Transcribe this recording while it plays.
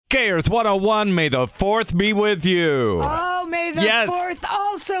Okay, Earth 101, may the 4th be with you. Oh, may the 4th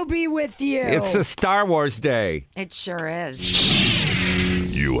also be with you. It's a Star Wars day. It sure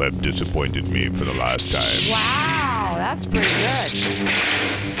is. You have disappointed me for the last time. Wow, that's pretty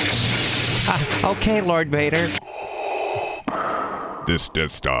good. Okay, Lord Vader. This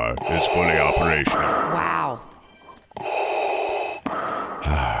Death Star is fully operational. Wow.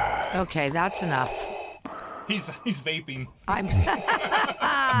 Okay, that's enough. He's vaping. I'm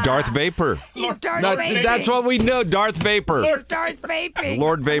Darth Vapor. He's Darth Vaping. That's what we know, Darth Vapor. He's Darth Vaping.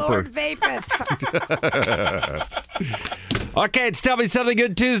 Lord Vapor. Lord Vapeth. Okay, it's Tell Me Something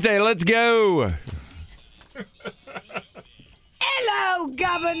Good Tuesday. Let's go. Hello,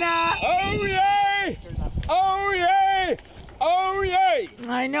 Governor. Oh, yay! Oh, yay! Oh, yay!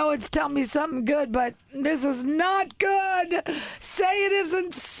 I know it's Tell Me Something Good, but this is not good. Say it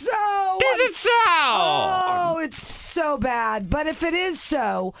isn't so. Is it so? Oh, it's so bad. But if it is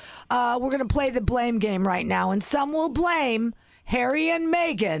so, we're going to play the blame game right now, and some will blame Harry and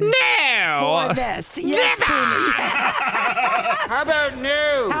Meghan for this. Yes, Queenie. How about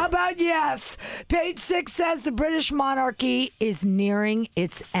no? How about yes? Page 6 says the British monarchy is nearing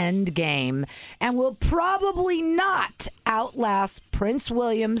its end game and will probably not outlast Prince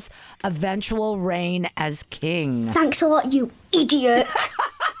William's eventual reign as king. Thanks a lot, you idiot.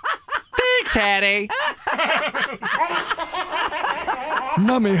 Thanks, Hattie.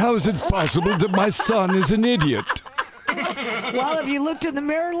 Mummy, how is it possible that my son is an idiot? Well, have you looked in the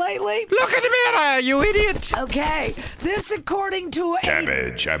mirror lately? Look in the mirror, you idiot. Okay, this according to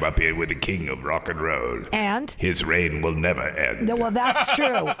Cabbage, I'm up here with the king of rock and roll. And? His reign will never end. Well, that's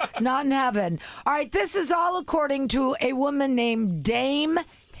true. Not in heaven. All right, this is all according to a woman named Dame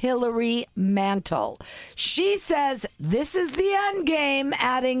Hilary Mantel. She says this is the end game,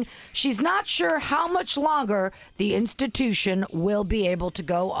 adding she's not sure how much longer the institution will be able to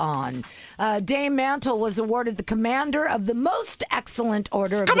go on. Dame Mantel was awarded the Commander of the Most Excellent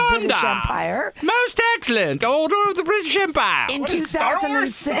Order of the British Empire. Most Excellent Order of the British Empire. In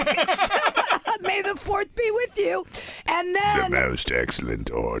 2006. May the 4th be with you. And then the Most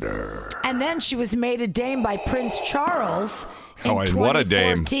Excellent Order. And then she was made a dame by Prince Charles in what a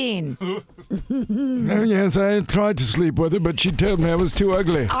dame. 2014. Oh, yes, I tried to sleep with her, but she told me I was too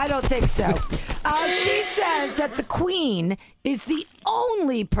ugly. I don't think so. She says that the Queen is the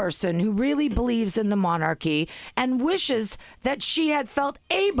only person who really believes in the monarchy and wishes that she had felt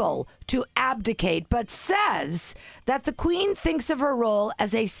able to abdicate, but says that the Queen thinks of her role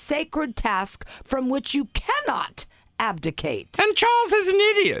as a sacred task from which you cannot abdicate. And Charles is an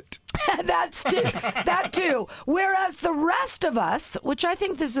idiot. That too. Whereas the rest of us, which I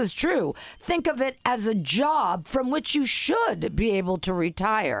think this is true, think of it as a job from which you should be able to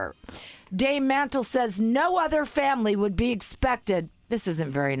retire. Dame Mantel says no other family would be expected, this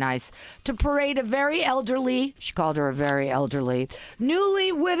isn't very nice, to parade a very elderly, she called her a very elderly,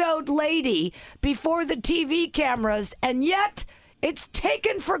 newly widowed lady before the TV cameras, and yet it's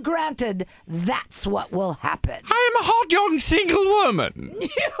taken for granted that's what will happen. I am a hot young single woman.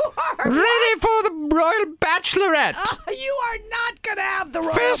 You are ready for the Royal Bachelorette. You are not going to have the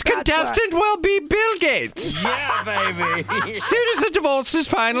Royal First Bachelorette. contestant will be Bill Gates. Yeah, baby. As soon as the divorce is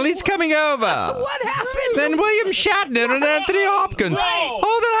final, he's coming over. What happened? Then William Shatner and Anthony Hopkins. Right.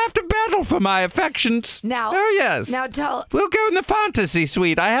 Oh, they'll have to battle for my affections. Now, oh, yes. Now tell. We'll go in the fantasy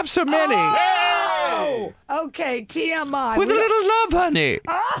suite. I have so many. Oh! Okay, TMI. With a little love, honey.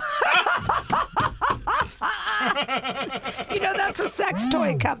 You know, that's a sex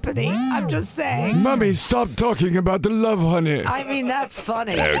toy company. I'm just saying. Mummy, stop talking about the love, honey. I mean, that's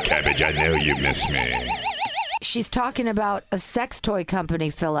funny. Oh, Cabbage, I know you miss me. She's talking about a sex toy company,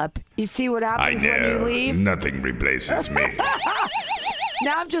 Philip. You see what happens when you leave? Nothing replaces me.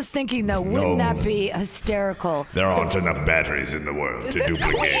 Now, I'm just thinking, though, wouldn't that be hysterical? There aren't enough batteries in the world to The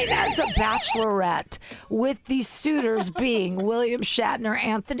duplicate Queen me. as a bachelorette, with these suitors being William Shatner,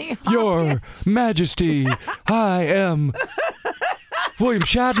 Anthony Hopkins. Your Majesty, I am William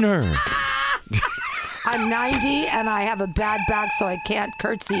Shatner. I'm 90 and I have a bad back, so I can't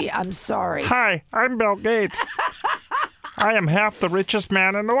curtsy. I'm sorry. Hi, I'm Bill Gates. I am half the richest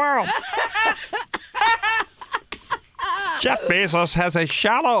man in the world. Jeff Bezos has a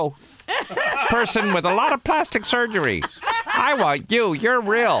shallow person with a lot of plastic surgery. I want you. You're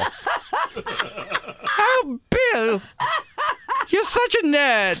real. Oh, Bill. You're such a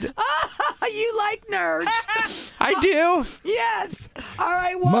nerd. You like nerds. I do. Yes. All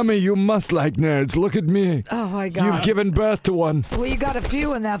right. Well, Mummy, you must like nerds. Look at me. oh, my God. You've given birth to one. Well, you got a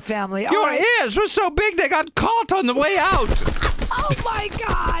few in that family. All Your right. ears were so big they got caught on the way out. Oh, my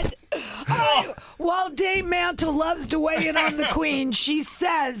God. While Dame Mantle loves to weigh in on the Queen, she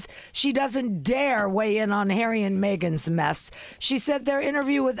says she doesn't dare weigh in on Harry and Meghan's mess. She said their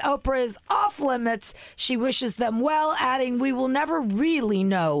interview with Oprah is off limits. She wishes them well, adding, "We will never really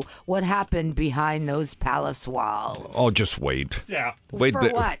know what happened behind those palace walls." Oh, just wait. Yeah. Wait, For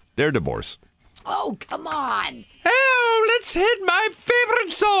what? Their divorce. Oh, come on. Oh, let's hit my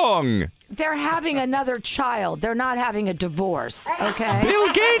favorite song. They're having another child. They're not having a divorce, okay? Bill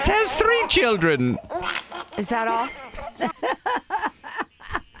Gates has 3 children Is that all?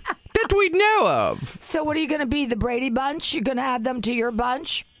 that we know of. So what are you going to be, the Brady Bunch? You're going to add them to your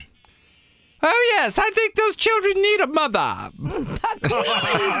bunch? Oh, yes, I think those children need a mother.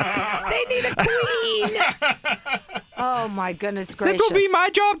 They need a queen. Oh, my goodness gracious. That will be my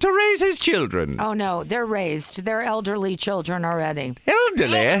job to raise his children. Oh, no, they're raised. They're elderly children already.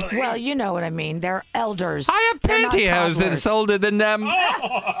 Elderly? Well, you know what I mean. They're elders. I have They're not pantyhose that's toddlers. older than them.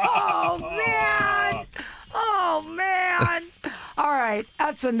 Oh, man. Oh, man. All right,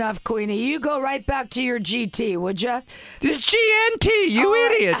 that's enough, Queenie. You go right back to your GT, would you? This GNT, you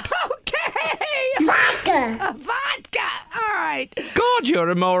idiot. Okay. Vodka. Vodka. All right. God, you're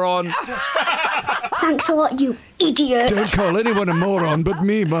a moron. Thanks a lot, you idiot. Don't call anyone a moron but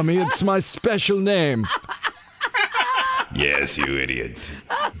me, Mummy. It's my special name. Yes, you idiot.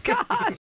 God.